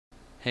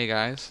Hey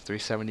guys,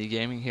 370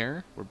 Gaming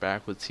here. We're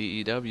back with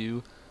TEW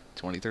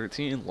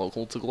 2013,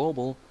 local to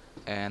global,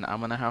 and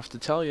I'm gonna have to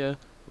tell you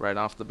right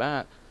off the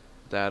bat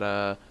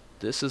that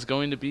this is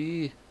going to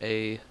be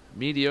a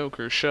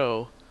mediocre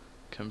show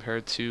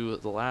compared to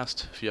the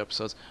last few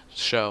episodes.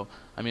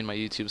 I mean my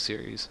YouTube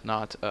series,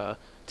 not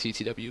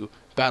TTW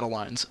Battle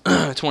Lines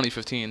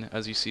 2015,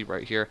 as you see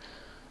right here.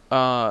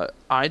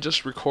 I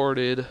just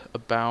recorded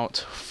about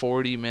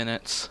 40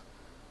 minutes,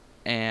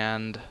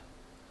 and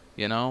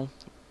you know,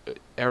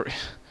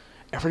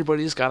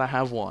 everybody's gotta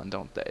have one,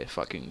 don't they?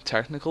 Fucking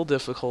technical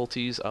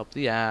difficulties up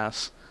the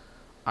ass.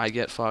 I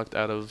get fucked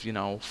out of,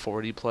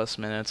 40 plus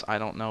minutes. I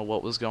don't know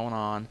what was going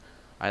on.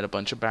 I had a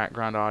bunch of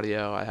background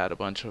audio. I had a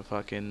bunch of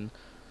fucking.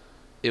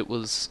 It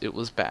was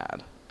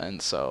bad, and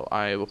so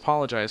I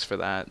apologize for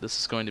that. This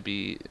is going to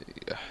be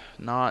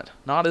not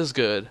as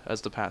good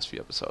as the past few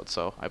episodes,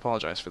 so I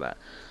apologize for that.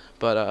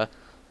 But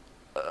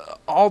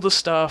all the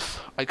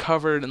stuff I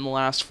covered in the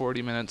last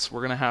 40 minutes,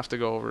 we're gonna have to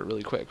go over it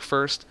really quick.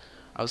 First,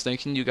 I was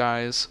thanking you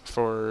guys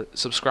for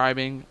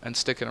subscribing and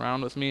sticking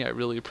around with me. I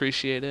really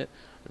appreciate it.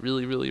 I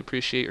really, really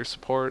appreciate your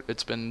support.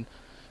 It's been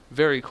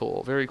very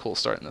cool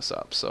starting this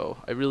up. So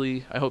I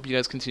hope you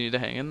guys continue to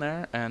hang in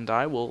there, and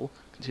I will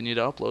continue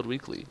to upload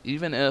weekly,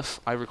 even if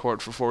I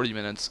record for 40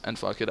 minutes and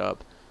fuck it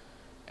up,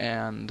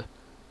 and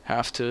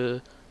have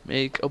to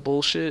make a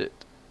bullshit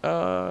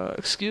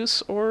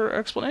excuse or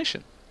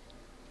explanation.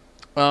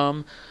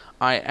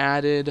 I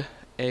added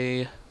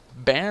a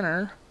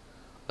banner,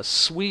 a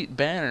sweet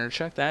banner.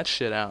 Check that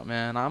shit out,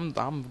 man.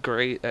 I'm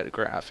great at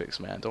graphics,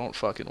 man. Don't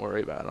fucking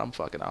worry about it. I'm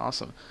fucking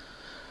awesome.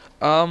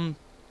 Oh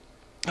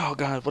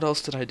god, what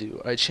else did I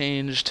do? I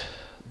changed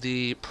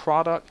the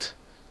product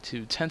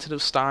to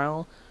tentative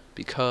style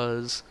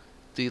because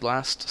the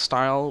last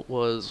style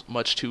was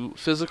much too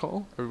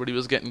physical. Everybody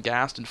was getting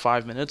gassed in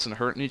 5 minutes and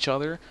hurting each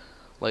other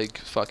like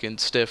fucking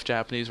stiff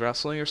Japanese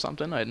wrestling or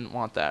something. I didn't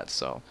want that,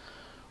 so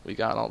we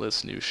got all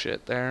this new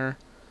shit there.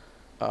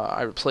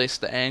 I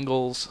replaced the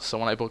angles, so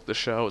when I book the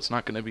show, it's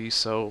not going to be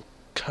so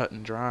cut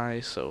and dry,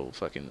 so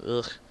fucking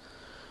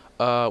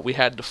ugh. We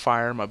had to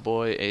fire my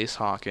boy Ace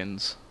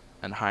Hawkins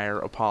and hire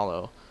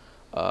Apollo.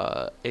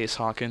 Ace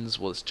Hawkins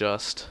was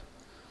just...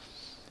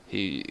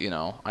 I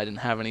didn't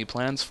have any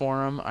plans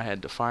for him. I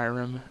had to fire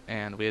him,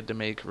 and we had to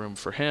make room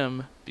for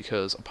him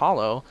because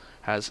Apollo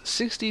has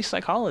 60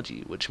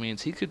 psychology, which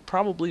means he could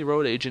probably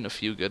road agent a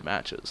few good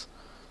matches.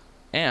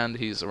 And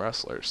he's a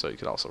wrestler, so he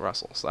could also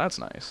wrestle. So that's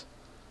nice.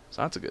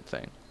 So that's a good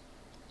thing.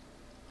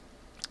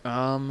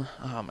 Oh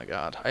my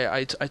god.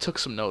 I took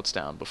some notes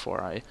down before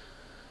I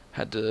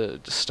had to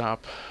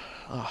stop.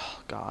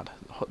 Oh god.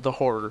 The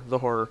horror.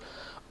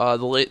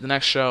 The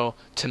next show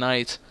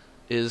tonight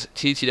is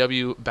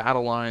TTW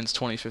Battle Lines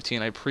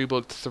 2015. I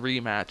pre-booked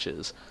 3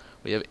 matches.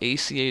 We have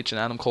ACH and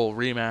Adam Cole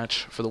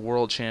rematch for the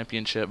World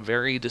Championship.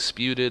 Very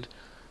disputed,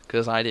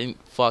 because I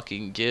didn't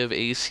fucking give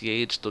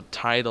ACH the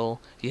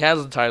title. He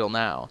has the title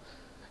now.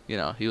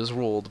 He was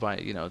ruled by,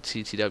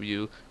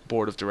 TTW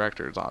Board of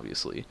Directors,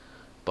 obviously.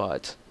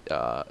 But,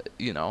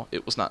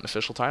 it was not an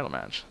official title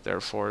match.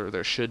 Therefore,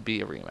 there should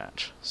be a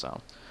rematch.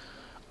 So,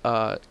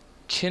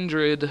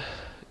 Kindred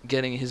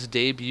getting his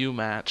debut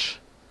match.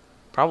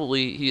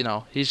 Probably,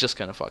 he's just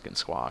gonna fucking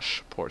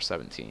squash poor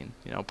 17.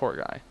 Poor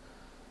guy.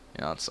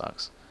 It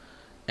sucks.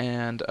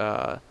 And,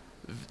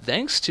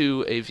 thanks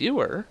to a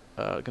viewer,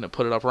 gonna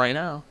put it up right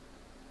now,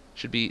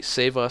 should be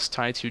Save Us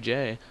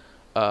Ty2J,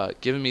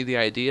 giving me the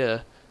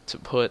idea to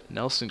put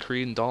Nelson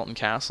Creed and Dalton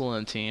Castle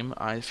in a team.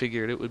 I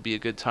figured it would be a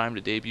good time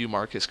to debut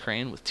Marcus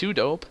Crane with 2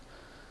 Dope,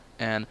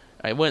 and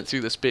I went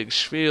through this big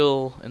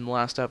spiel in the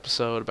last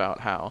episode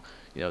about how,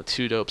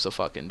 2 Dope's a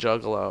fucking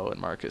juggalo, and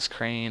Marcus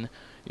Crane,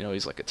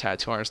 he's like a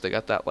tattoo artist. They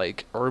got that,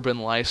 like, urban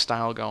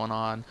lifestyle going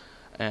on.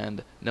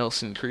 And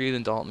Nelson Creed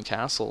and Dalton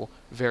Castle,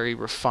 very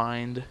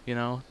refined,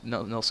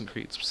 Nelson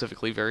Creed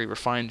specifically, very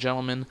refined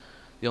gentleman.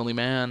 The only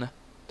man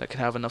that could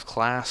have enough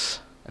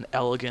class and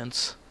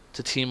elegance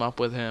to team up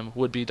with him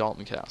would be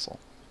Dalton Castle.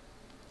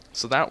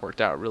 So that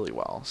worked out really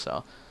well.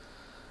 So,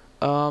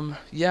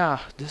 yeah,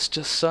 this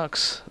just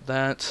sucks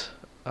that,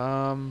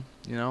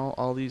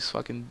 all these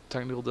fucking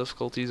technical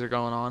difficulties are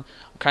going on.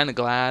 I'm kind of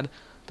glad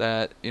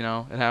that, it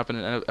happened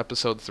in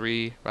episode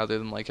 3 rather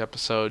than, like,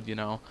 episode,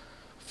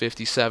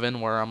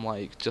 57, where I'm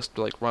like just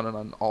like running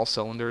on all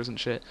cylinders and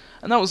shit.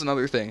 And that was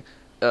another thing.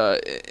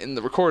 In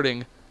the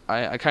recording,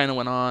 I kind of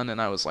went on and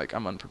I was like,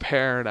 I'm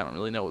unprepared. I don't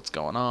really know what's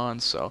going on.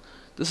 So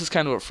this is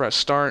kind of a fresh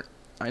start.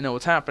 I know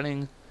what's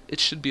happening. It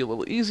should be a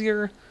little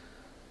easier.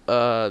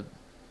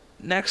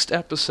 Next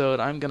episode,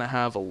 I'm gonna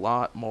have a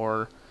lot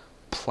more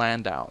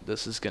planned out.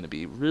 This is gonna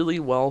be really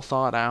well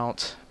thought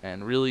out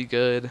and really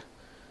good.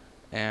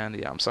 And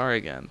yeah, I'm sorry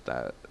again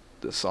that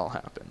this all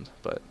happened,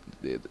 but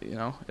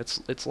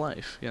it's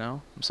life.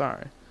 I'm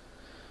sorry.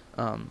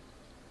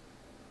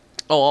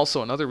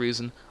 Also another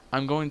reason,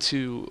 I'm going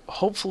to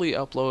hopefully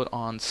upload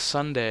on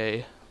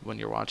Sunday. When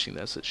you're watching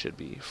this, it should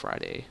be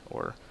Friday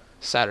or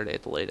Saturday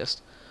at the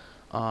latest.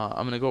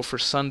 I'm gonna go for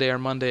Sunday or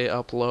Monday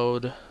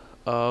upload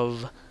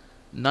of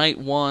night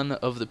 1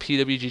 of the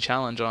PWG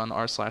challenge on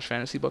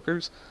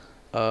r/fantasybookers.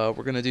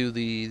 We're gonna do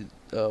the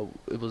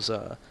it was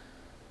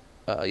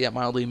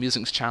mildly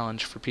amusing's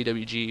challenge for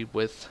PWG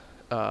with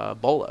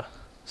Bola.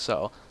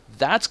 So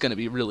that's gonna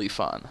be really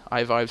fun.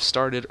 I've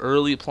started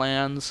early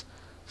plans.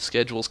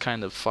 Schedule's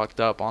kind of fucked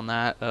up on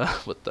that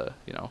with the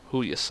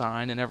who you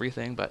sign and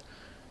everything, but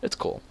it's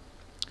cool.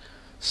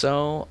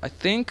 So I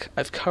think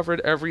I've covered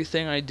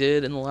everything I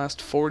did in the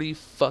last 40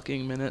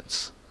 fucking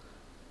minutes.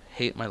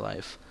 Hate my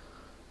life.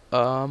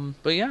 But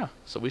yeah,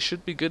 so we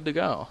should be good to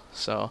go.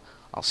 So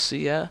I'll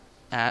see ya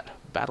at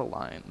Battle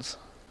Lines.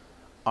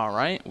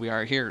 Alright, we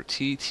are here,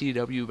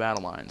 TTW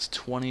Battle Lines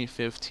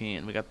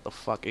 2015. We got the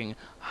fucking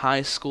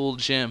high school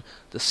gym.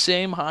 The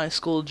same high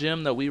school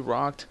gym that we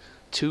rocked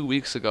 2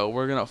 weeks ago.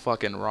 We're gonna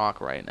fucking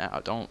rock right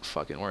now. Don't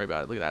fucking worry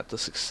about it. Look at that. The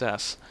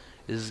success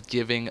is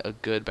giving a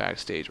good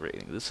backstage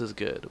rating. This is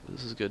good.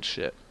 This is good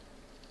shit.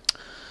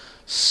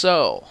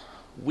 So,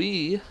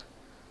 we...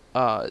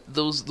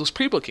 those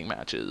pre-booking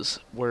matches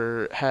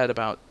had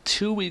about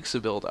 2 weeks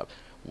of build-up.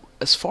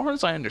 As far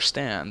as I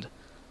understand,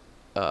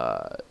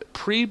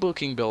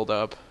 pre-booking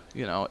build-up,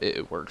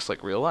 it works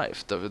like real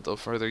life. The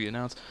further you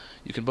announce,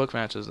 you can book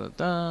matches.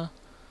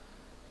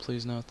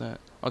 Please note that.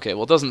 Okay,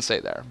 well, it doesn't say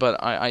there,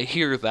 but I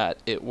hear that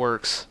it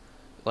works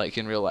like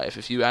in real life.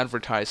 If you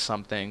advertise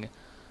something,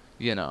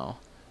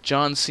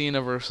 John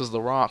Cena versus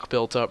The Rock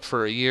built up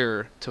for a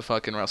year to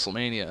fucking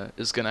WrestleMania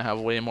is gonna have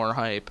way more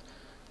hype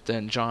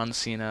than John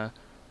Cena,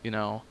 I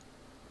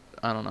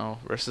don't know,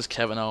 versus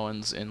Kevin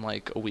Owens in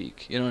like a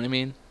week. You know what I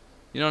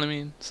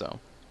mean? So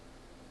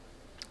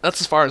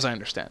that's as far as I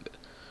understand it.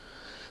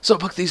 So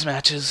book these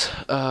matches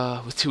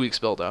with 2 weeks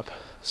build up.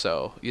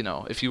 So,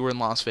 if you were in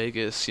Las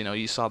Vegas,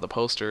 you saw the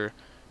poster,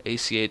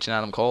 ACH and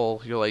Adam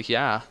Cole, you're like,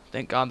 yeah,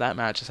 thank God that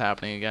match is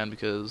happening again,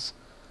 because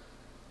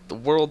the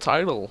world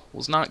title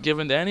was not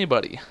given to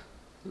anybody.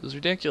 It was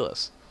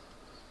ridiculous.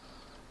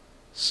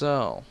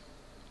 So,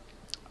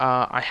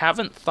 I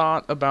haven't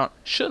thought about,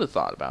 should have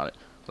thought about it,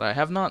 but I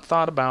have not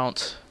thought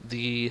about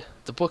the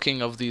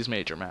booking of these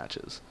major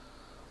matches.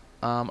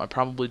 I'm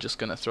probably just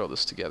going to throw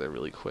this together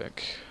really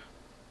quick.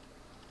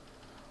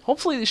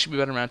 Hopefully these should be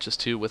better matches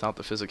too, without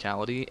the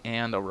physicality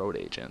and a road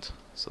agent.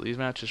 So these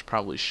matches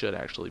probably should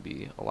actually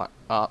be a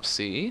lot...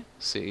 See?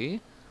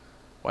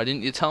 Why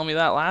didn't you tell me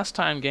that last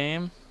time,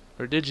 game?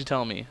 Or did you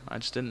tell me? I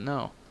just didn't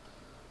know.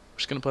 We're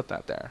just going to put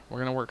that there. We're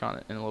going to work on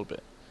it in a little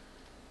bit.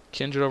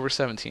 Kindred over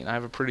 17. I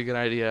have a pretty good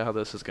idea how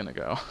this is going to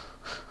go.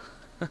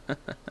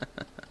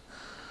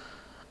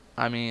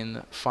 I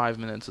mean, 5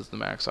 minutes is the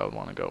max I would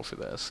want to go for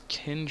this.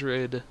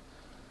 Kindred,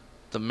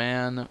 the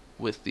man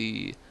with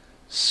the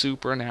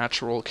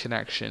supernatural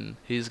connection.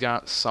 He's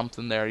got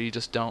something there. You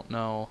just don't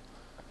know.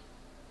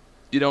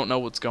 You don't know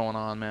what's going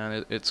on,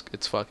 man.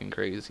 It's fucking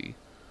crazy.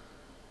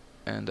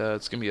 And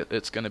it's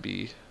gonna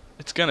be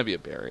a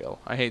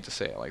burial. I hate to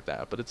say it like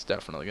that, but it's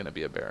definitely gonna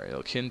be a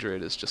burial.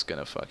 Kindred is just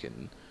gonna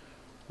fucking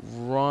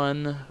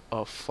run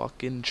a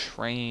fucking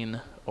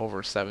train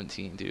over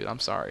 17, dude. I'm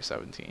sorry,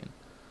 17.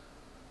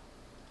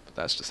 But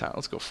that's just how.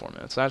 Let's go 4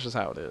 minutes. That's just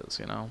how it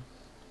is,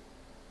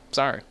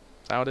 Sorry.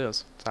 That's how it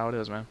is. That's how it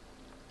is, man.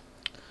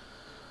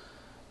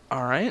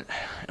 Alright,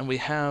 and we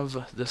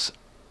have this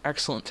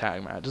excellent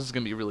tag match. This is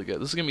going to be really good.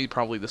 This is going to be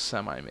probably the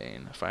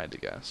semi-main, if I had to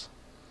guess.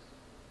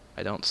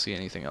 I don't see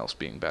anything else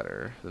being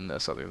better than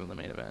this other than the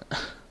main event.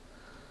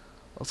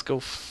 Let's go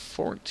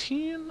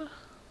 14?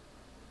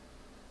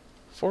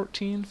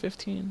 14,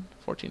 15?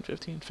 14,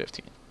 15,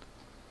 15.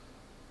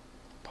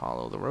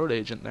 Apollo, the road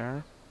agent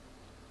there.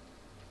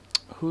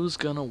 Who's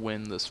going to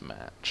win this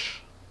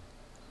match?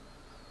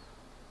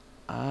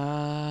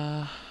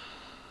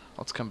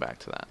 Let's come back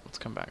to that.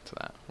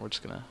 We're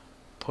just gonna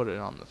put it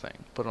on the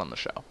thing. Put it on the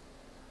show.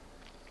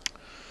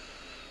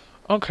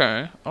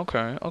 Okay.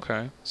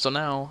 So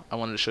now, I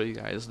wanted to show you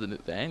guys the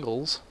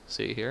angles.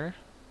 See here?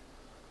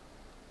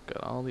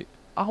 Got all the...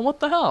 Oh, what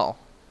the hell?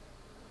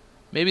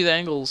 Maybe the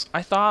angles...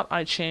 I thought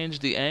I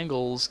changed the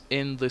angles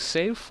in the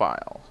save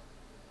file.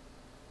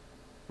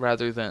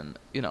 Rather than,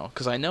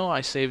 because I know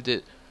I saved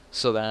it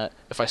so that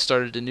if I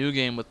started a new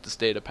game with this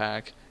data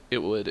pack, it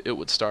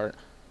would start.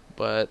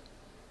 But...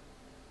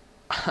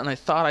 And I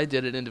thought I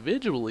did it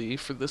individually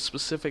for this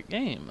specific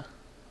game.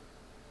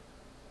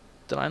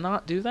 Did I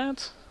not do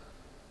that?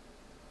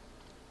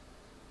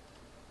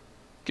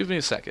 Give me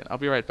a second. I'll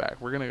be right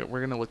back. We're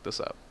gonna look this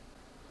up.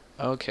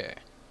 Okay.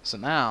 So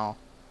now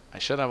I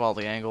should have all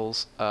the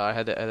angles. I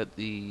had to edit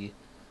the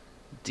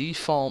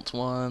default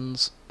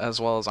ones as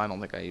well as I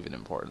don't think I even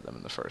imported them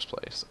in the first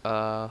place.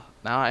 Now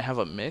I have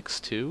a mix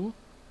too.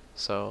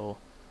 So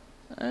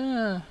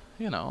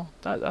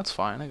that's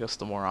fine. I guess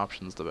the more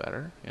options the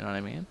better. You know what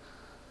I mean?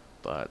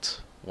 But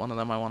one of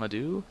them I want to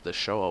do, the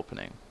show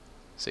opening.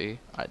 See?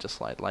 I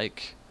just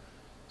like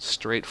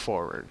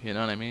straightforward. You know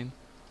what I mean?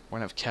 We're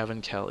going to have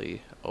Kevin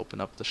Kelly open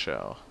up the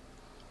show.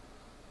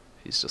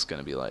 He's just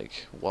going to be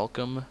like,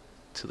 welcome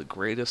to the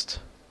greatest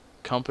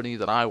company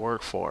that I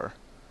work for.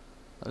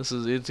 It's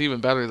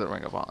even better than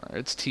Ring of Honor.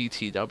 It's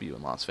TTW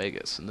in Las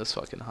Vegas in this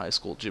fucking high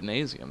school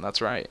gymnasium.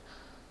 That's right.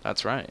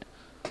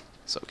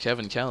 So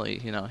Kevin Kelly,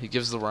 you know, he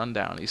gives the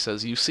rundown. He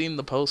says, "You've seen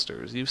the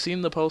posters. You've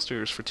seen the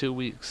posters for 2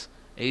 weeks.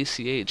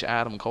 ACH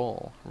Adam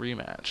Cole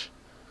rematch."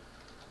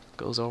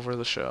 Goes over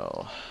the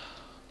show.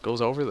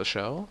 Goes over the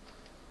show?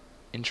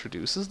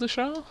 Introduces the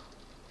show?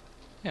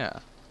 Yeah.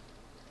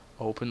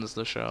 Opens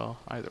the show.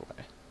 Either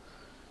way.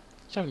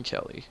 Kevin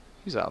Kelly,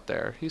 he's out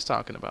there. He's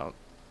talking about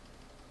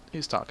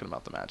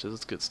the matches.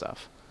 It's good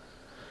stuff.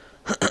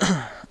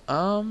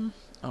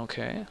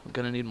 Okay. I'm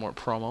gonna need more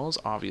promos,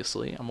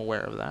 obviously. I'm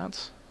aware of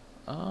that.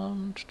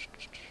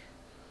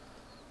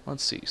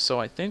 Let's see. So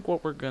I think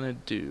what we're gonna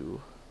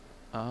do,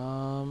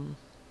 for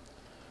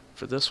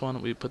this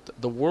one, we put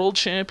the World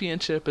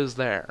Championship is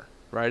there,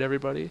 right,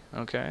 everybody?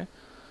 Okay.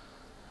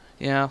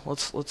 Yeah.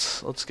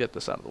 Let's get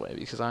this out of the way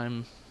because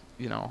I'm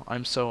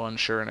so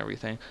unsure and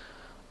everything.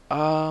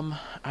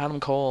 Adam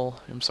Cole,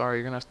 I'm sorry,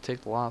 you're gonna have to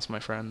take the loss, my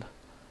friend.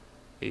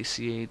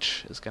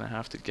 ACH is gonna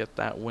have to get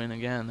that win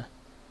again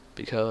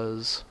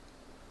because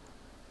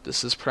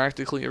this is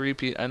practically a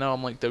repeat. I know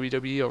I'm like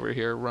WWE over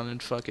here running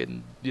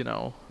fucking,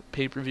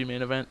 pay-per-view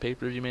main event,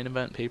 pay-per-view main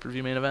event,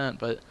 pay-per-view main event,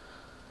 but,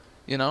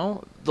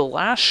 the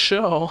last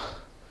show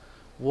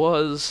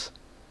was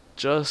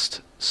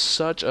just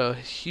such a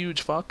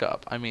huge fuck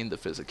up. I mean, the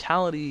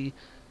physicality,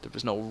 there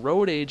was no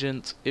road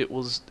agent, it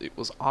was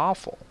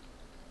awful.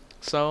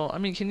 So, I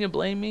mean, can you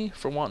blame me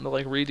for wanting to,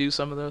 like, redo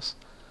some of this?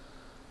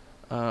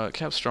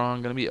 Kept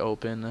Strong, gonna be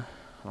open. I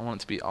don't want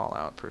it to be all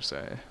out, per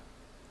se.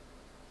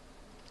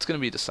 It's gonna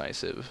be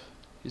decisive.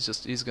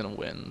 He's gonna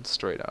win,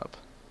 straight up.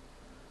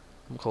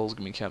 Cole's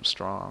gonna be kept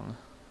strong.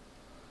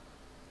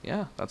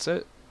 Yeah, that's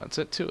it. That's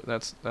it, too.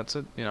 That's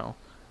it,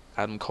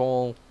 Adam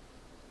Cole,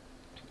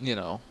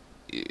 in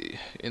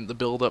the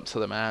build-up to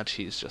the match,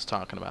 he's just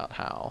talking about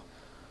how,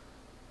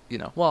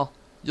 well,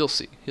 you'll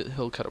see.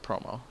 He'll cut a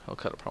promo. He'll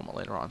cut a promo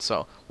later on.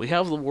 So, we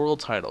have the world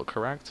title,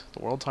 correct? The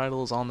world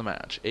title is on the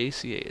match.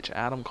 ACH,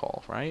 Adam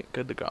Cole, right?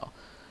 Good to go.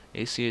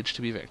 ACH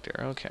to be victor.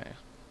 Okay.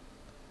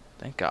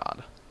 Thank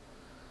God.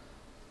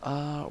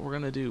 We're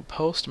going to do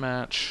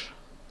post-match.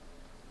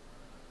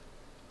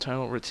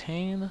 Title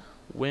retain,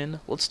 win.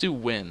 Let's do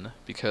win,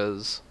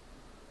 because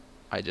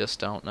I just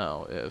don't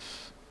know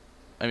if...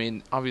 I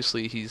mean,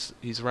 obviously,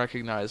 he's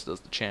recognized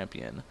as the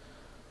champion,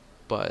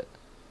 but...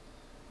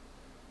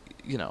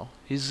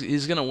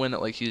 he's gonna win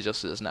it like he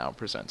just is now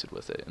presented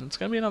with it. And it's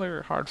gonna be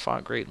another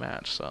hard-fought great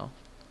match, so...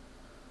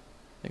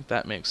 I think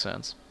that makes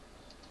sense.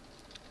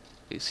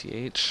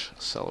 ACH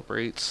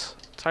celebrates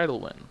title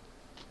win.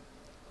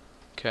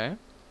 Okay.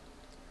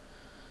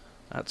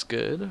 That's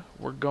good.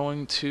 We're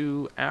going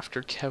to,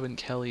 after Kevin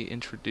Kelly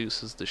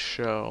introduces the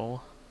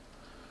show,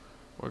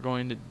 we're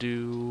going to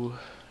do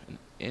an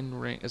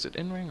in-ring... Is it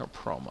in-ring or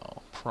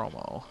promo?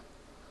 Promo.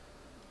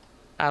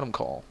 Adam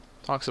Cole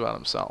talks about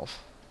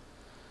himself.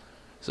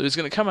 So he's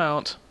gonna come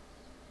out,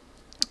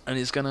 and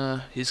he's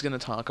gonna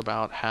talk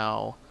about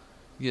how,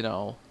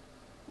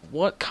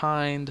 what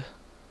kind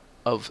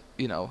of,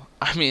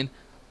 I mean,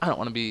 I don't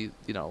want to be,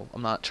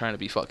 I'm not trying to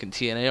be fucking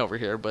TNA over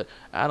here, but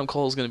Adam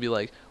Cole's gonna be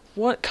like,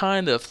 what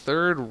kind of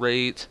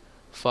third-rate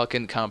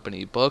fucking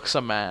company books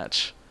a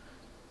match?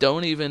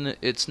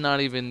 It's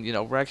not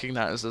even,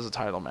 recognized as a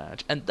title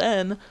match, and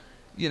then,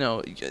 in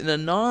a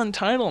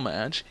non-title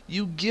match,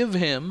 you give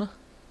him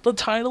the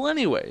title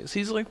anyways.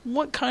 He's like,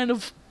 what kind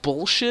of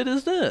bullshit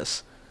is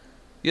this?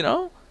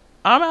 I'm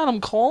Adam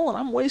Cole and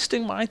I'm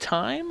wasting my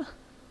time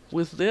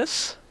with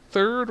this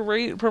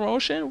third-rate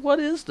promotion? What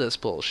is this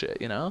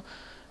bullshit,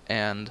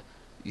 And,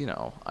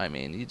 I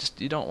mean,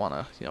 you don't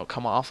want to,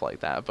 come off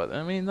like that, but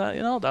I mean,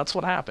 that's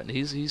what happened.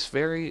 He's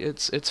very,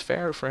 it's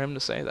fair for him to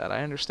say that.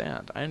 I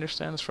understand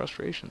his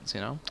frustrations,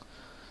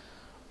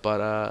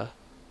 But,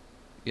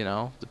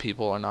 the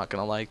people are not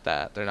gonna like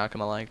that. They're not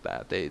gonna like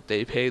that.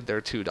 They paid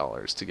their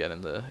 $2 to get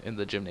in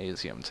the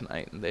gymnasium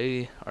tonight, and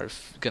they are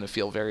gonna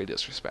feel very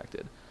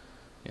disrespected.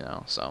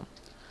 So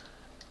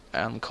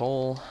Adam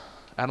Cole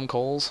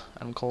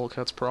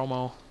cuts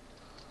promo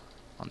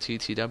on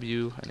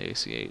TEW and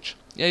ACH.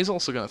 Yeah, he's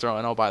also gonna throw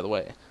in, oh, by the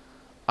way,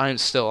 I'm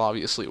still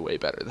obviously way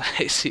better than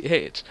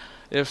ACH,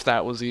 if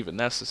that was even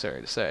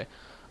necessary to say.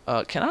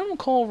 Can Adam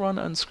Cole run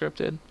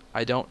unscripted?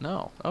 I don't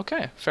know.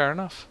 Okay, fair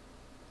enough.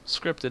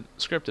 Scripted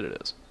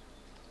it is.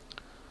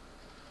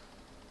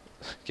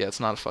 Yeah, it's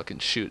not a fucking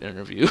shoot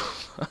interview.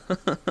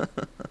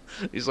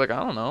 He's like, I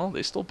don't know,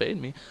 they still paid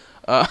me.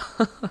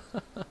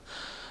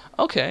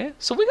 Okay,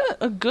 so we got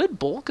a good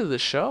bulk of the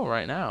show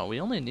right now. We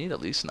only need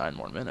at least 9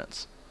 more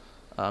minutes.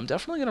 I'm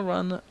definitely going to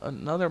run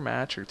another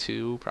match or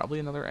two, probably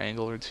another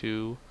angle or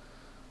two.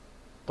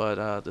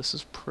 But this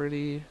is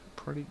pretty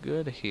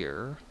good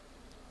here.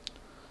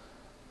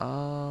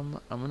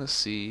 I'm going to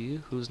see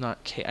who's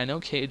not... I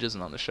know Cage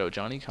isn't on the show.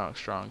 Johnny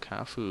Cockstrong,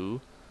 Cafu.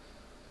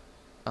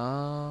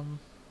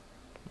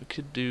 We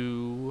could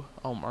do...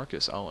 Oh,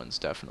 Marcus Owens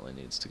definitely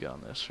needs to get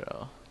on this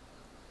show.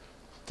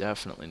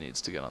 Definitely needs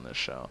to get on this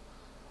show.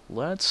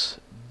 Let's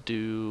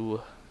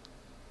do...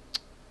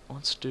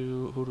 What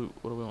do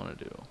we want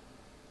to do?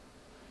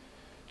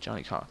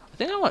 I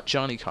think I want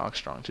Johnny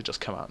Cockstrong to just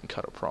come out and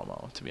cut a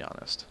promo, to be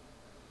honest.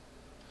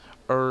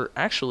 Or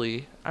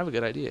actually, I have a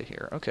good idea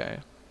here. Okay.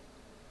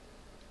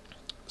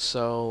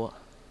 So,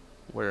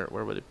 where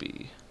would it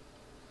be?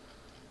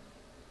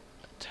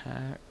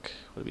 Attack.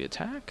 Would it be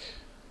attack?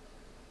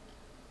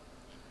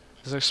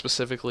 Is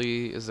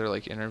there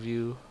like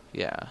interview?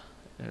 Yeah,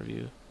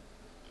 interview.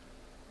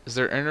 Is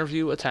there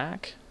interview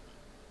attack?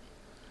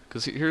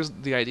 Because here's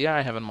the idea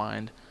I have in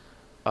mind.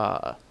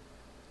 Uh,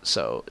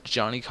 so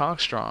Johnny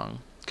Cockstrong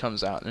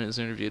comes out and is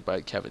interviewed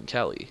by Kevin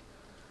Kelly.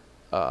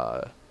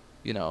 Uh,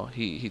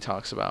 he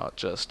talks about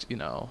just,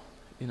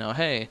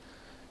 hey,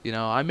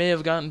 I may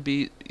have gotten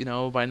beat,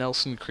 by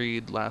Nelson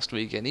Creed last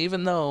week, and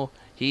even though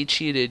he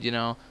cheated,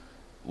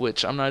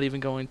 which I'm not even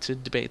going to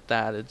debate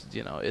that. It's,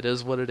 it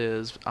is what it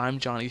is. I'm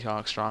Johnny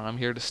Cockstrong. I'm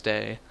here to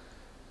stay.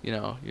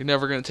 You're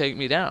never gonna take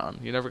me down.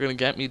 You're never gonna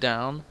get me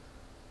down.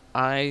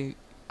 I'm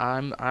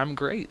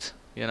great.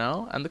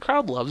 And the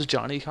crowd loves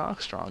Johnny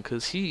Cockstrong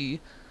because he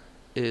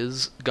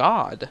is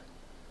God.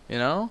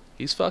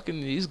 He's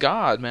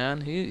God,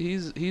 man.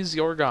 He's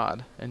your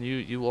God, and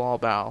you will all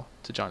bow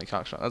to Johnny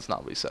Cockstrong. That's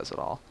not what he says at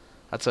all.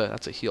 That's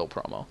a heel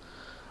promo,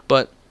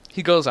 but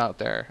he goes out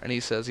there and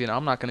he says,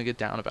 I'm not gonna get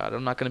down about it.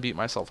 I'm not gonna beat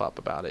myself up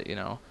about it.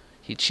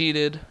 He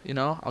cheated.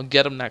 I'll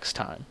get him next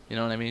time. You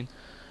know what I mean?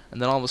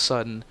 And then all of a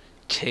sudden,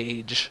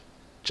 Cage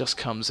just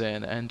comes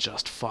in and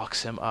just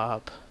fucks him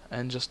up,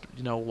 and just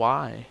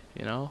why?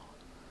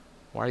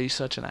 Why are you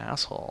such an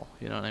asshole?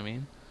 You know what I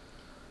mean?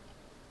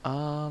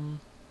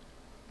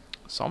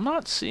 So I'm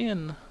not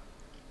seeing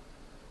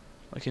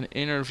like an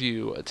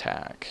interview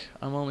attack.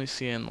 I'm only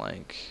seeing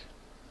like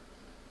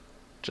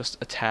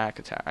just attack.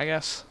 I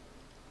guess.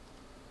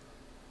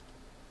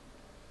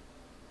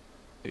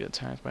 You get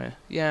attacked by...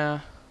 Yeah.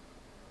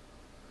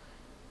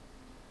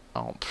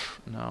 Oh,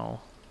 no.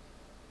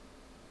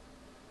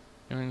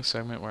 During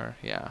segment where...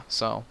 Yeah,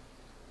 so...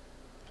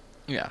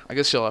 Yeah, I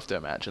guess you'll have to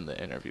imagine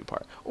the interview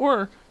part.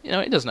 Or,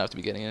 it doesn't have to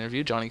be getting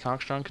interviewed. Johnny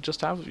Cockstrong could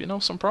just have,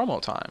 some promo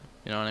time.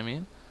 You know what I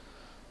mean?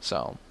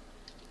 So...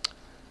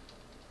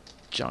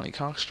 Johnny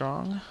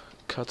Cockstrong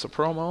cuts a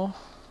promo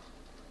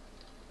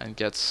and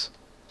gets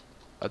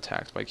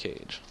attacked by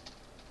Cage.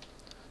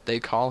 They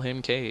call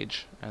him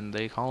Cage, and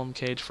they call him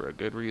Cage for a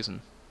good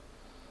reason.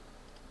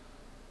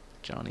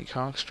 Johnny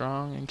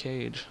Cockstrong and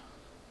Cage.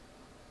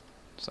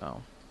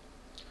 So,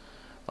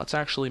 let's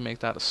actually make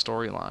that a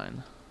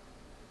storyline.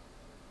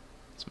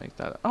 Let's make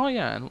that. Oh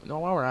yeah, and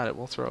while we're at it,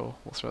 we'll throw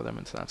them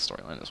into that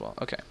storyline as well.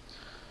 Okay.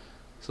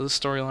 So this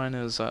storyline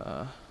is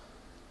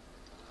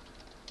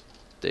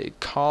they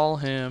call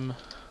him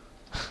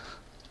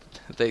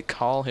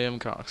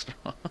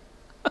Cockstrong.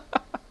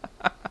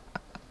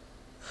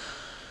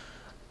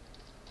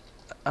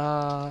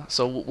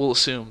 So we'll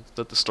assume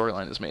that the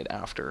storyline is made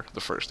after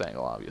the first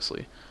angle,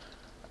 obviously.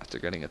 After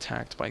getting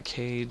attacked by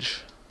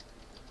Cage,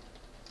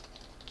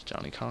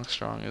 Johnny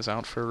Cockstrong is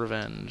out for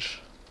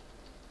revenge.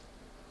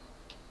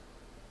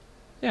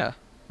 Yeah,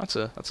 that's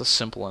a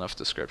simple enough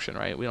description,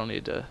 right? We don't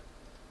need to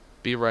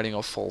be writing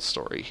a full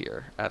story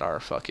here at our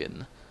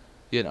fucking,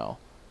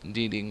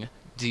 needing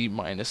D-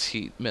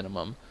 heat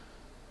minimum.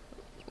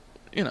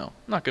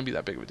 Not gonna be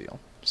that big of a deal.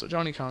 So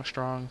Johnny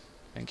Cockstrong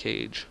and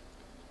Cage.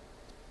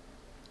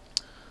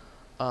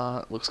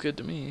 Looks good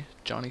to me.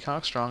 Johnny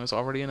Cockstrong is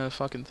already in a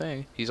fucking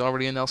thing. He's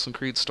already in Nelson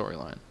Creed's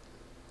storyline.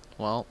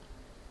 Well,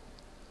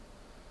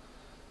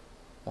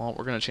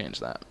 we're gonna change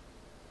that.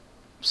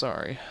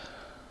 Sorry.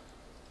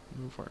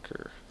 Move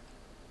worker.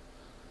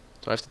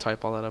 Do I have to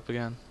type all that up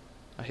again?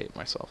 I hate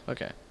myself.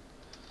 Okay.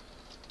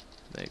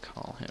 They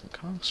call him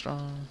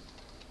Cockstrong.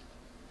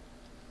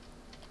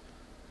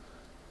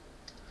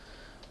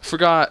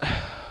 Forgot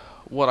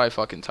what I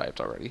fucking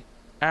typed already.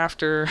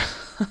 After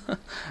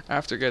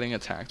getting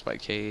attacked by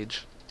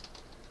Cage,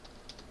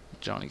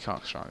 Johnny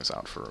Cockstrong is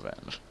out for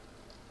revenge.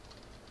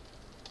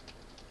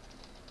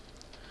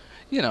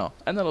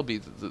 And that'll be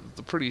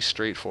the pretty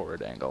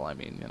straightforward angle. I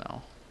mean,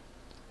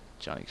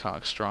 Johnny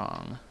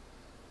Cockstrong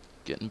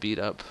getting beat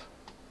up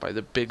by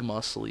the big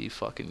muscly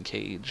fucking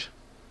Cage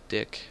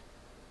dick.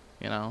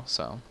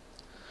 So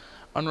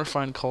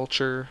unrefined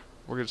culture.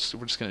 We're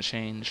just gonna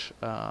change.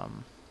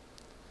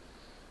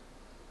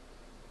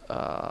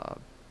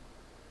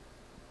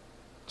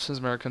 Since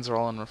Americans are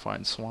all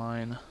unrefined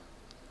swine,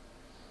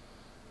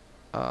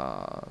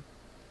 we'll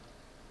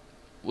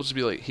just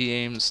be like, he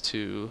aims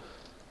to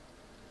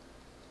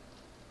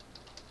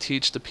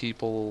teach the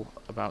people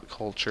about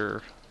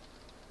culture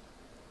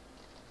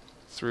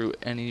through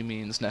any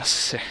means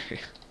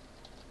necessary.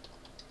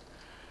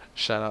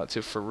 Shout out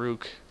to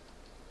Farouk.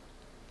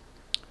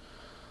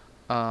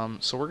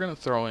 So we're gonna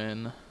throw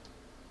in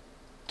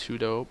Too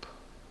Dope.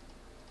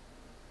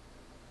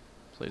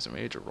 Plays a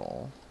major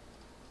role.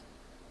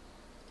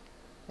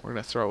 We're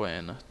going to throw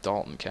in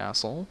Dalton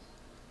Castle.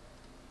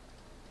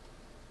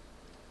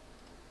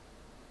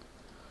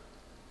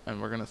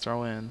 And we're going to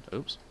throw in...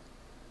 Oops.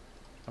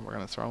 And we're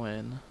going to throw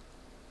in...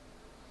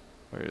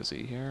 Where is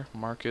he here?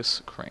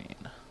 Marcus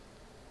Crane.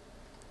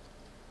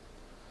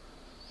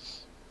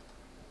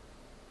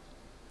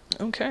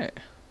 Okay.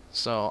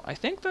 So, I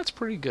think that's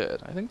pretty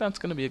good. I think that's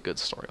going to be a good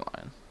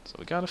storyline. So,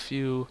 we got a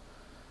few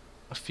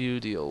a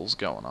few deals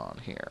going on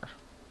here.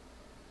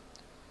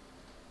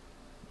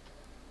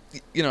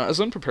 You know, as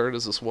unprepared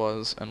as this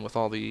was, and with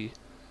all the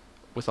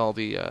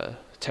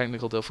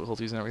technical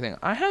difficulties and everything,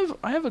 I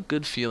have a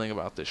good feeling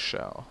about this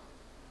show.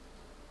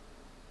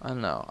 I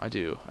don't know, I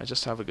do. I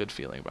just have a good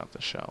feeling about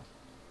this show.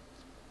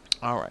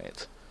 All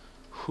right,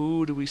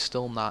 who do we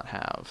still not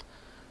have?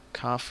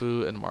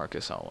 Kafu and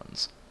Marcus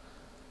Owens.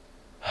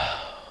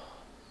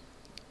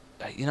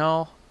 You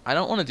know, I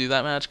don't want to do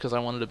that match because I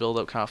wanted to build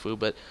up Kafu,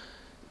 but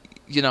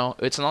you know,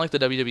 it's not like the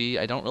WWE.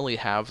 I don't really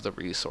have the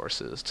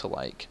resources to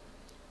like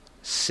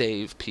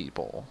save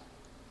people.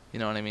 You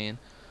know what I mean?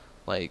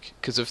 Like,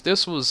 because if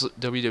this was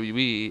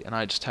WWE and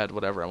I just had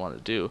whatever I wanted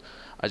to do,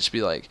 I'd just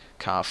be like,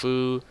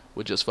 Kafu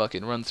would just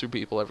fucking run through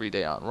people every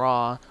day on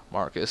Raw.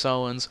 Marcus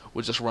Owens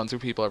would just run through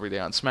people every day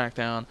on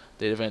SmackDown.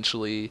 They'd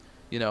eventually,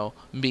 you know,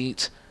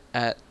 meet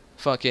at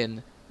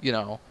fucking, you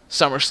know,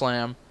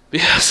 SummerSlam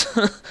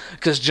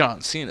because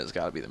John Cena's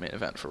got to be the main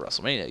event for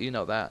WrestleMania. You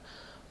know that.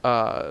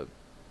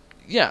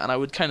 Yeah, and I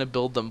would kind of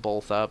build them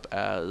both up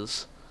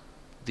as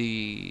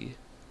the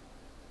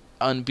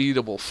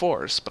unbeatable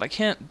force, but I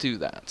can't do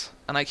that,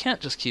 and I can't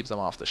just keep them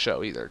off the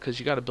show either, because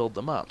you got to build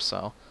them up.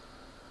 So,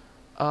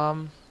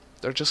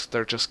 they're just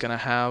gonna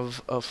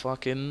have a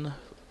fucking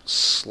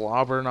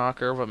slobber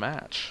knocker of a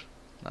match.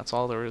 That's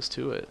all there is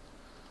to it.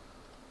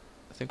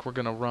 I think we're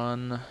gonna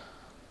run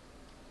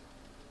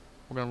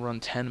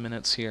 10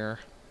 minutes here.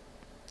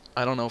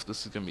 I don't know if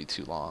this is gonna be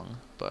too long,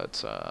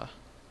 but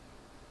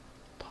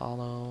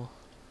Apollo.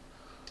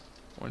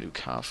 We're gonna do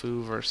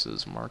Kafu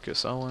versus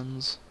Marcus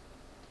Owens.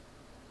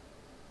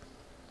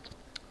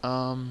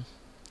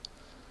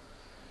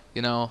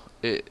 You know,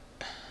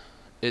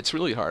 it's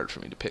really hard for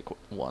me to pick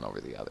one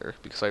over the other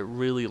because I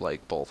really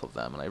like both of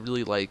them, and I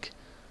really like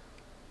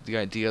the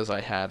ideas I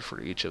had for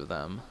each of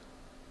them.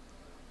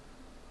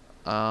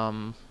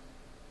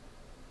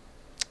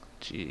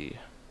 Gee.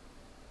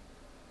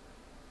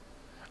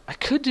 I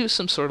could do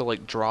some sort of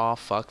like draw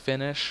fuck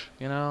finish,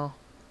 you know?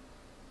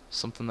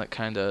 Something that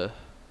kind of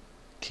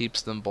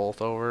keeps them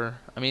both over.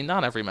 I mean,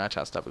 not every match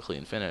has to have a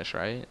clean finish,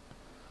 right?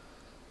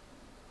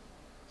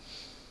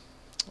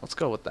 Let's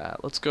go with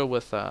that. Let's go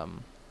with,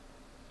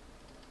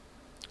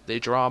 they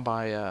draw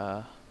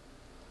by,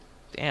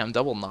 damn,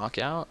 double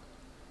knockout?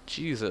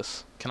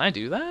 Jesus. Can I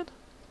do that?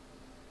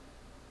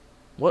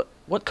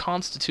 What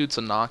constitutes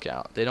a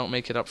knockout? They don't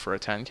make it up for a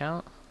 10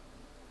 count?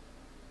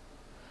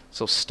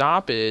 So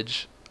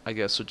stoppage, I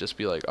guess, would just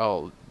be like,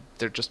 oh,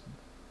 they're just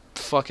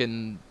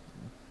fucking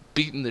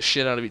beating the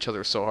shit out of each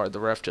other so hard the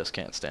ref just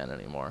can't stand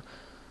anymore.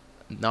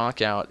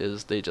 Knockout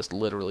is they just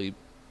literally,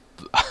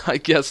 I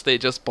guess they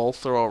just both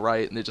throw a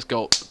right and they just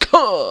go,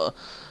 Kuh!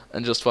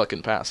 And just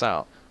fucking pass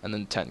out. And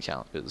then 10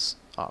 count is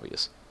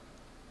obvious.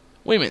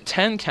 Wait a minute,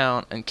 10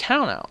 count and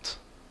count out.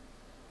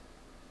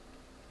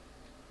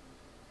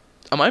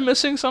 Am I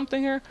missing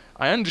something here?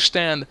 I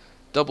understand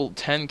double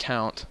 10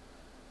 count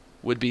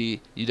would be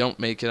you don't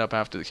make it up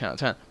after the count of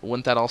 10. But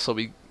wouldn't that also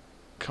be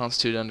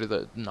constituted under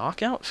the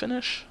knockout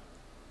finish?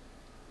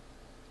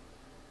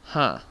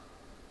 Huh.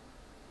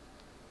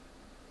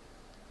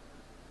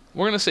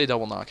 We're going to say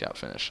double knockout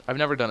finish. I've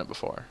never done it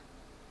before.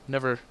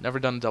 Never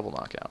done a double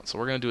knockout. So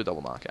we're going to do a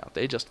double knockout.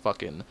 They just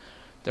fucking,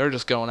 they're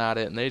just going at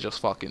it and they just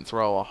fucking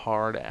throw a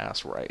hard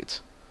ass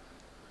right.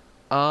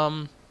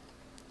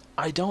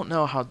 I don't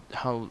know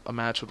how a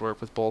match would work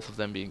with both of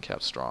them being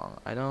kept strong.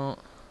 I don't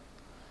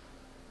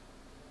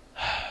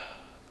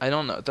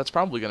know. That's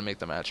probably going to make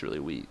the match really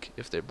weak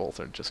if they both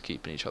are just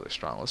keeping each other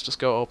strong. Let's just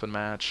go open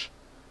match.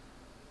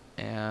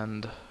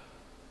 And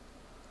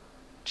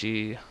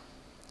gee,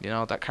 you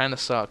know, that kind of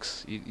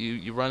sucks.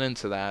 You run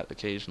into that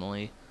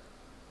occasionally.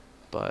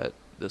 But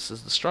this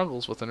is the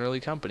struggles with an early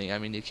company. I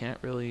mean, you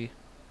can't do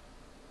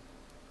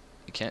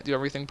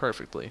everything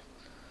perfectly.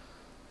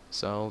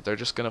 So they're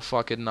just gonna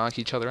fucking knock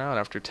each other out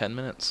after 10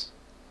 minutes.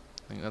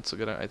 I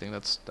think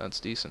that's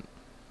decent.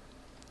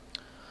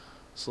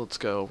 So let's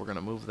go. We're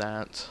gonna move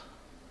that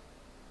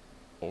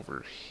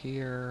over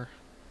here.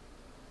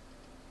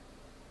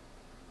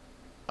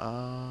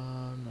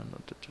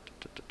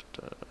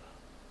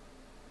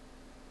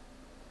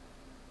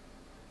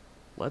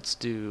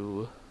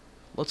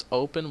 Let's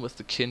open with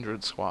the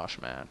Kindred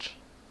squash match.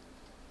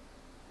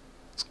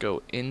 Let's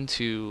go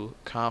into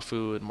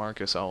Kafu and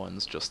Marcus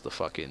Owens, just the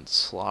fucking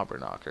slobber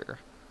knocker.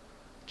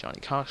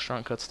 Johnny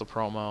Cockstrong cuts the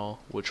promo,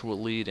 which will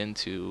lead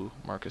into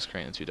Marcus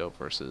Crane and 2 Dope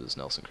versus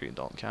Nelson Creed and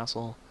Dalton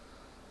Castle.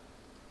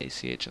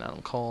 ACH and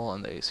Adam Cole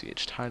and the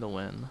ACH title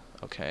win.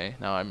 Okay,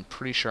 now I'm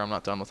pretty sure I'm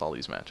not done with all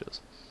these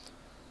matches.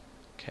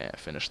 Okay, I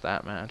finished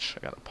that match. I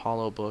got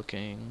Apollo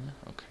booking.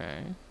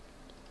 Okay.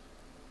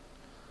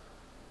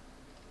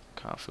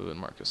 Kafu and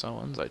Marcus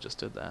Owens. I just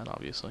did that,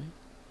 obviously.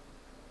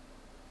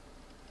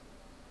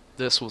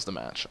 This was the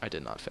match I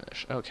did not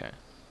finish. Okay.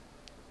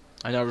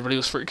 I know everybody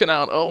was freaking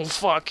out. Oh,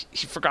 fuck.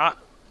 He forgot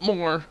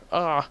more.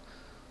 But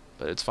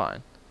it's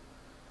fine.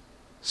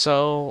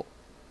 So,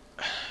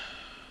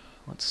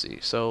 let's see.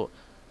 So,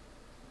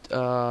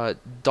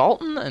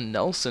 Dalton and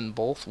Nelson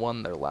both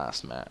won their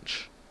last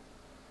match.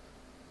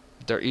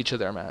 each of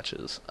their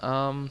matches.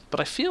 But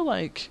I feel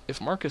like if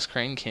Marcus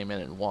Crane came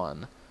in and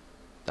won,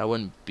 that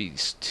wouldn't be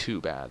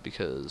too bad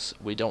because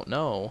we don't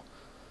know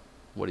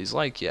what he's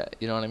like yet.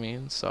 You know what I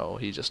mean? So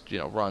he just,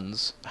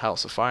 runs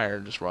House of Fire,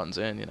 just runs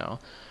in,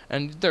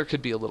 And there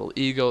could be a little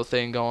ego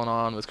thing going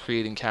on with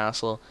Creed and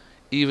Castle,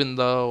 even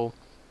though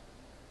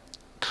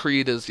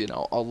Creed is,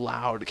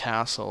 allowed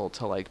Castle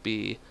to like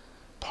be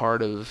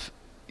part of,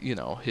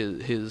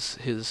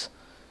 his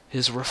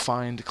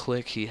refined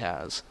clique he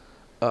has.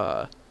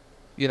 That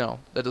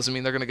doesn't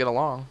mean they're gonna get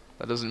along.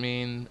 That doesn't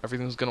mean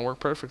everything's gonna work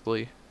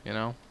perfectly,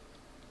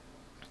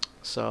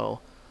 So,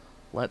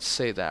 let's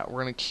say that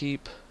we're gonna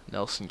keep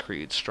Nelson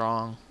Creed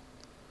strong.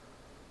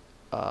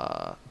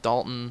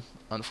 Dalton,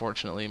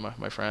 unfortunately,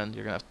 my friend,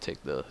 you're gonna have to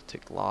take the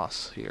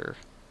loss here.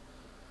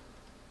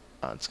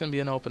 It's gonna be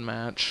an open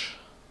match.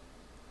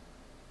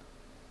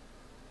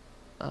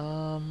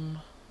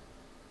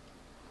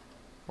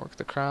 Work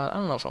the crowd. I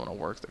don't know if I'm gonna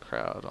work the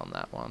crowd on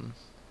that one.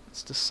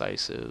 It's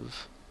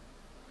decisive.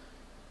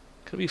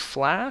 Could it be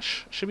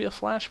flash? Should be a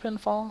flash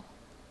pinfall.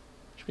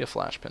 Should be a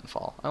flash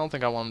pinfall. I don't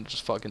think I want to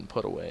just fucking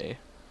put away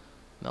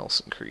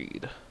Nelson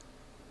Creed.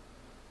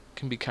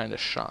 Can be kind of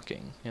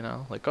shocking,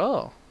 like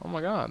oh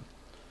my god,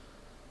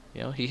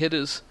 he hit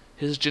his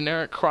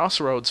generic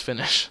Crossroads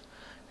finish,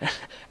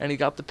 and he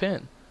got the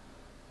pin.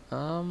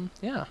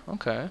 Yeah,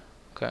 okay.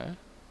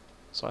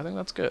 So I think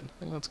that's good.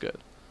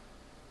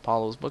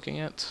 Apollo's booking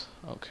it.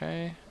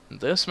 Okay. In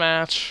this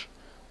match,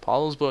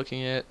 Apollo's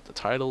booking it. The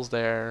title's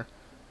there.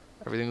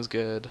 Everything's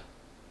good.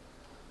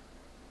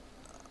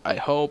 I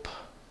hope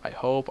I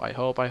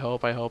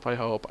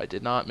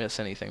did not miss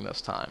anything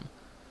this time.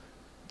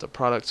 The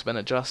product's been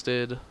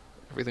adjusted.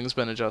 Everything's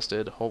been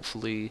adjusted.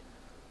 Hopefully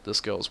this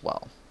goes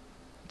well.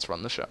 Let's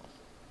run the show.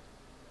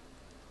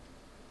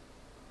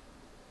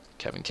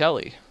 Kevin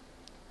Kelly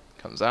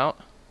comes out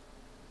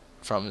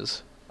from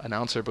his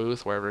announcer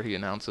booth, wherever he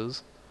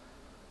announces,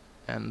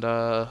 and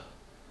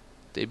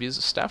debuts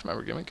a staff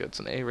member gimmick.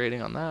 It's an A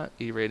rating on that,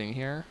 E rating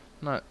here.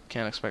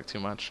 Can't expect too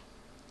much.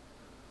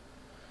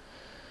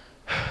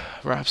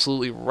 We're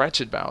absolutely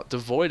wretched bout,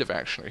 devoid of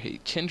action or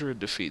heat. Kindred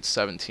defeats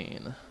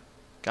 17.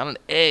 Got an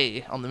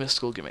A on the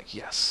mystical gimmick,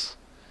 yes.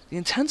 The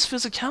intense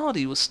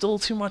physicality was still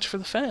too much for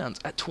the fans.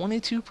 At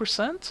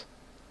 22%?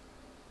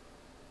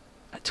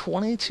 At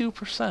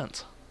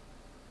 22%.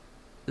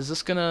 Is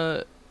this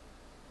gonna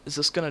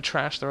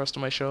trash the rest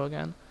of my show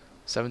again?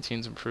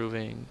 17's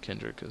improving.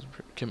 Kindred is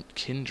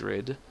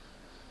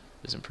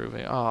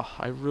improving. Oh,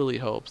 I really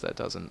hope that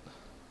doesn't.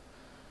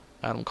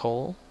 Adam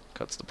Cole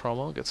cuts the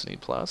promo, gets an E+.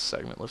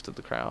 Segment lifted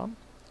the crowd.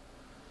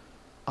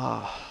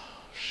 Ah,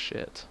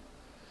 shit.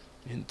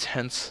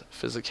 Intense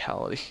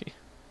physicality.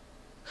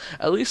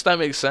 At least that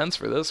makes sense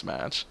for this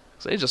match,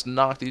 because they just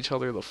knocked each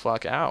other the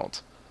fuck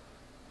out.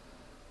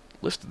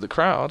 Lifted the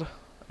crowd.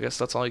 I guess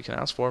that's all you can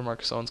ask for.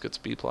 Marcus Owens gets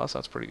B+.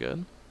 That's pretty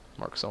good.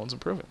 Marcus Owens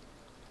improving.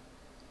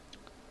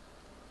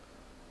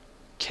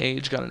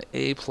 Cage got an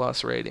A+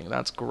 rating.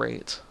 That's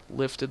great.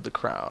 Lifted the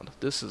crowd.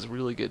 This is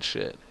really good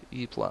shit.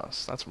 E+.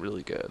 That's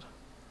really good.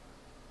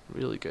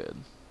 Really good.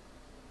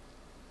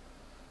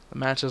 The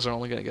matches are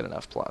only going to get an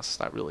F+.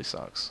 That really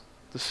sucks.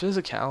 The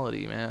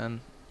physicality,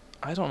 man.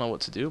 I don't know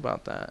what to do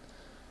about that.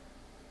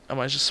 Am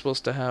I just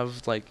supposed to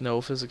have, like,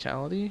 no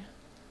physicality?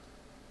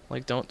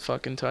 Like, don't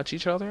fucking touch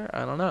each other?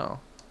 I don't know.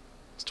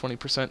 Is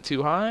 20%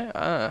 too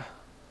high?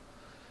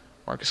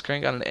 Marcus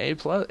Crane got an A+,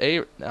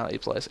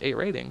 A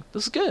rating.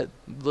 This is good.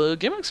 The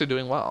gimmicks are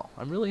doing well.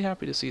 I'm really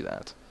happy to see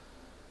that.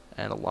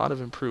 And a lot of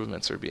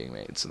improvements are being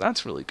made, so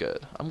that's really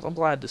good. I'm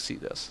glad to see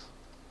this.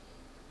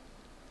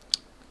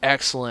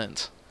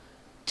 Excellent.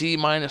 D-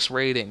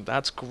 rating.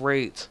 That's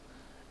great.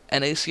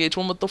 And ACH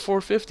won with the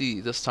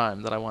 450 this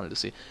time that I wanted to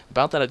see.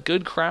 About that, a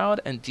good crowd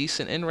and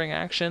decent in-ring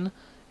action.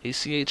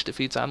 ACH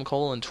defeats Adam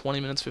Cole in 20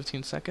 minutes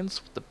 15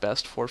 seconds with the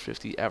best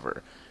 450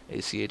 ever.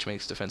 ACH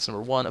makes defense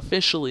number 1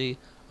 officially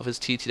of his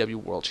TTW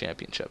World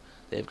Championship.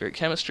 They have great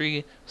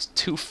chemistry. It's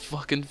too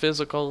fucking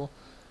physical,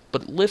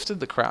 but it lifted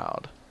the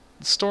crowd.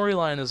 The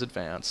storyline is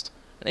advanced.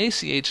 And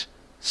ACH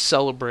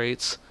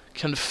celebrates.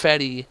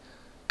 Confetti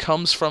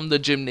comes from the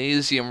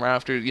gymnasium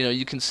rafter.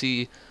 You can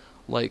see,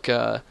 like,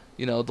 the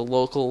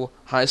local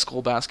high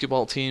school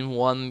basketball team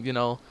won,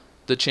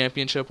 the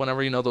championship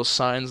whenever, those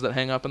signs that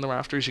hang up in the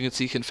rafters. You can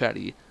see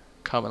confetti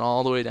coming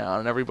all the way down,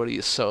 and everybody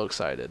is so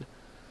excited.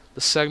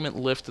 The segment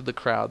lifted the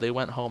crowd. They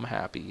went home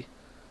happy.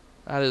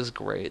 That is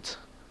great.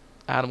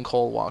 Adam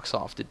Cole walks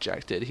off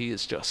dejected. He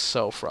is just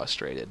so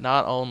frustrated.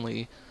 Not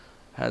only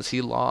has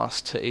he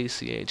lost to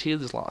ACH, he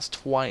has lost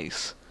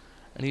twice,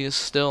 and he is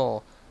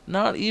still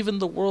not even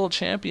the world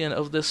champion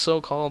of this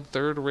so-called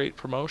third-rate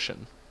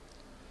promotion.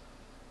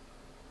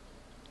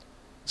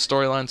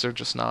 Storylines are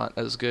just not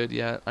as good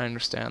yet. I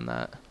understand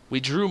that. We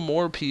drew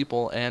more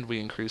people and we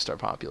increased our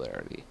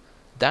popularity.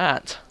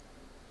 That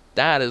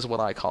is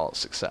what I call a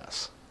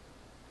success.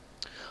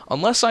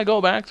 Unless I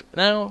go back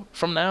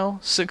from now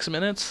 6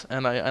 minutes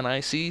and I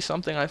see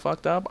something I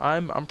fucked up,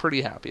 I'm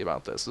pretty happy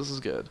about this. This is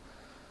good.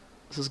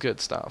 This is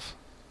good stuff.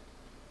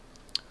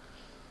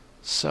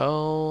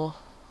 So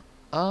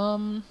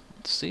Let's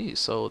see.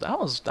 So that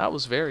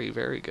was very,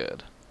 very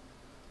good.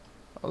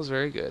 That was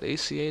very good.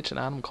 ACH and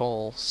Adam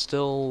Cole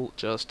still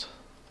just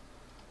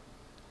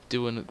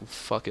doing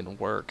fucking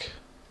work.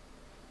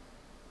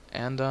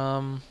 And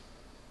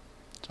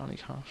Johnny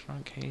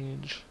Cockstrong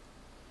Cage.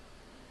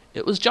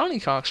 It was Johnny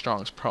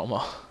Cockstrong's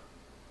promo.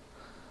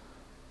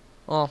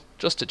 Well,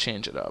 just to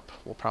change it up,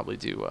 we'll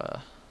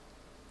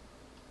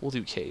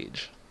do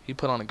Cage. He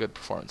put on a good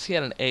performance. He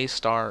had an A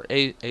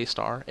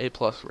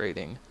plus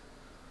rating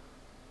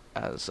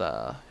as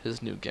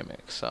his new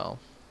gimmick, so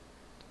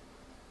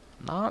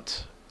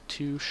not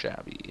too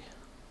shabby.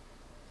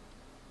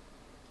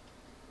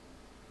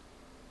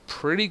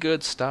 Pretty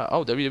good stuff.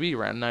 Oh, WWE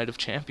ran Night of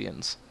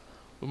Champions.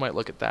 We might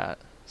look at that,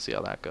 see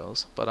how that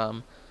goes. But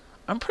I'm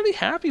pretty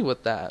happy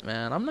with that,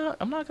 man. I'm not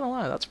gonna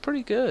lie, that's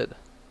pretty good.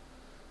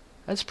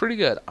 That's pretty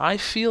good. I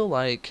feel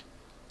like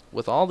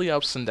with all the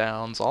ups and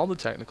downs, all the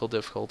technical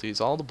difficulties,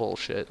 all the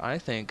bullshit, I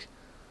think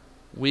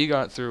we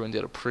got through and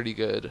did a pretty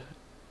good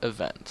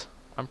event.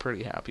 I'm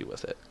pretty happy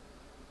with it.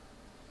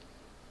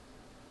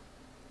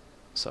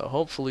 So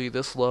hopefully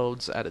this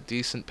loads at a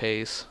decent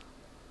pace.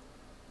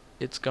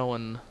 It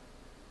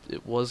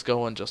was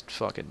going just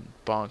fucking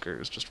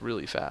bonkers, just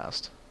really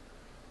fast.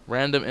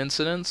 Random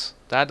incidents?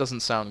 That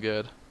doesn't sound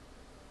good.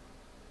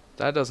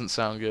 That doesn't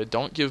sound good.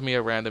 Don't give me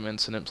a random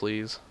incident,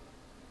 please.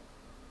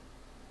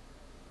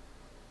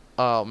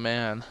 Oh,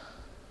 man.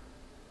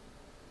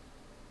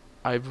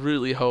 I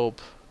really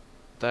hope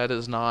that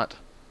is not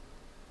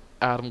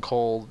Adam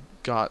Cole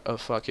got a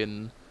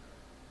fucking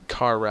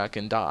car wreck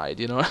and died,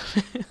 you know what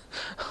I mean?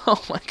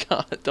 Oh my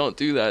god, don't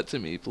do that to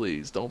me,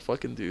 please. Don't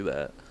fucking do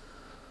that.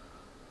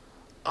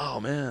 Oh,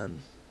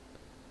 man.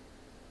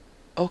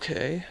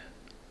 Okay.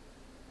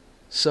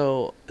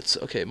 So, it's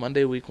okay,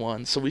 Monday week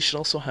 1. So we should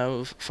also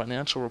have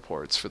financial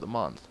reports for the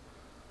month.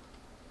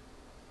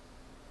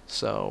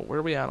 So, where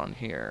are we at on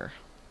here?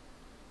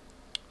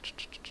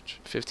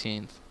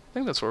 15th. I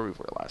think that's where we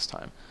were last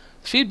time.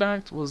 The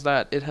feedback was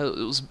that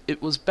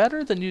it was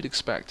better than you'd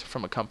expect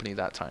from a company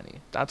that tiny.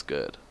 That's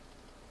good.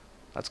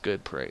 That's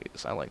good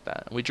praise. I like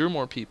that. And we drew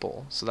more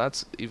people, so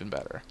that's even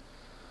better.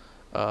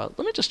 Let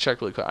me just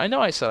check really quick. I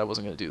know I said I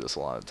wasn't going to do this a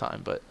lot of the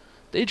time, but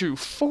they drew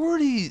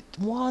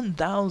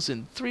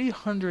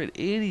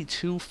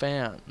 41,382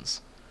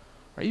 fans.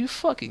 Are you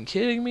fucking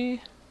kidding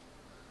me?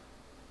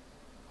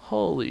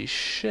 Holy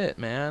shit,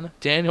 man.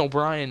 Daniel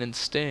Bryan and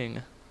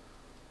Sting.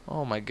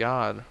 Oh my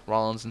god.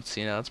 Rollins and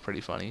Cena, that's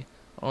pretty funny.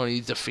 Oh,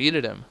 he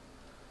defeated him.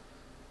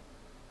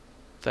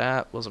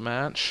 That was a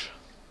match.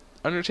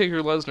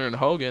 Undertaker, Lesnar, and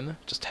Hogan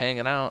just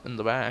hanging out in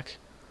the back.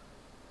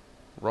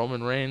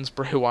 Roman Reigns,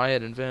 Bray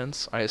Wyatt, and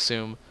Vince. I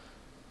assume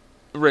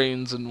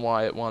Reigns and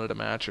Wyatt wanted a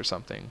match or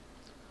something.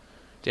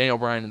 Daniel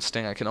Bryan and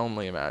Sting, I can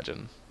only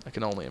imagine. I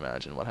can only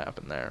imagine what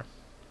happened there.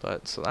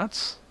 But, so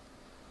that's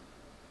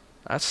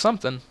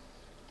something.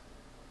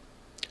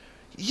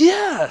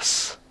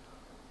 Yes!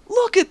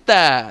 Look at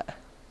that!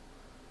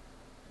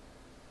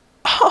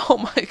 Oh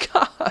my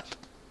god!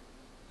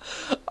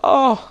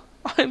 Oh,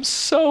 I'm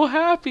so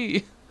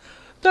happy!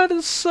 That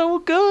is so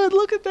good!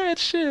 Look at that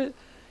shit!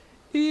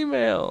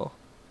 Email.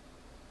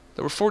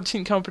 There were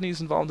 14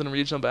 companies involved in a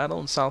regional battle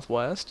in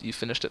Southwest. You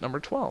finished at number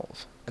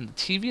 12. And the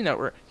TV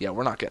network... Yeah,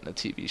 we're not getting a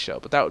TV show,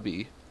 but that would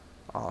be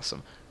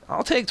awesome.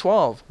 I'll take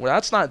 12. Well,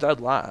 that's not dead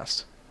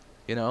last.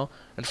 You know?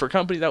 And for a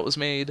company that was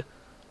made,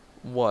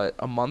 what,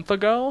 a month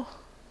ago?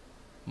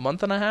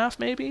 Month and a half,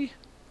 maybe?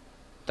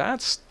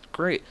 That's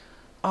great.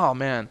 Oh,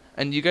 man.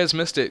 And you guys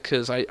missed it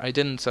because I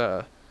didn't,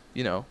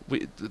 you know,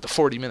 the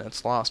 40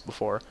 minutes lost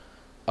before.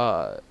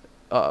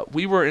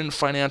 We were in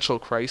financial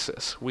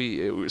crisis.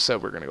 We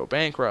said we're going to go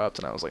bankrupt,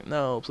 and I was like,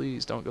 no,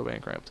 please don't go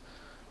bankrupt.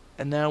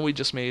 And now we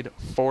just made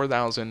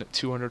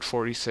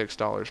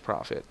 $4,246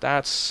 profit.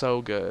 That's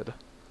so good.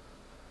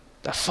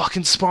 That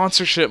fucking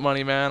sponsorship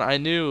money, man. I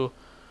knew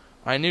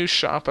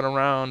shopping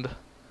around,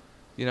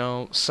 you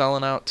know,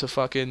 selling out to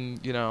fucking,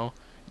 you know,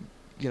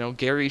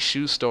 Gary's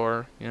Shoe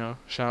Store, you know,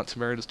 shout out to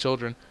Married with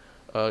Children,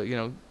 you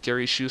know,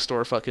 Gary's Shoe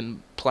Store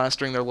fucking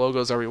plastering their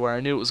logos everywhere. I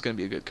knew it was going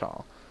to be a good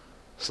call.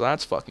 So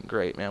that's fucking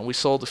great, man. We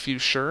sold a few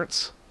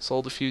shirts,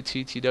 sold a few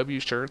TTW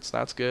shirts,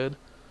 that's good.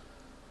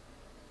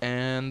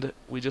 And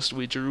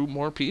we drew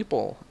more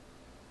people.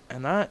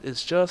 And that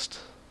is just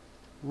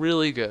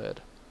really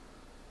good.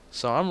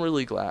 So I'm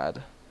really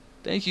glad.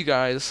 Thank you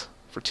guys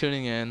for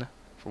tuning in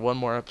for one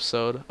more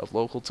episode of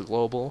Local to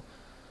Global.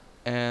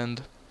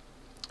 And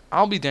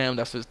I'll be damned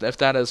if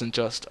that isn't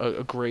just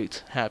a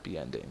great happy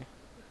ending.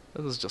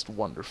 This is just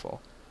wonderful.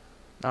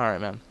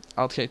 Alright, man.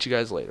 I'll catch you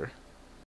guys later.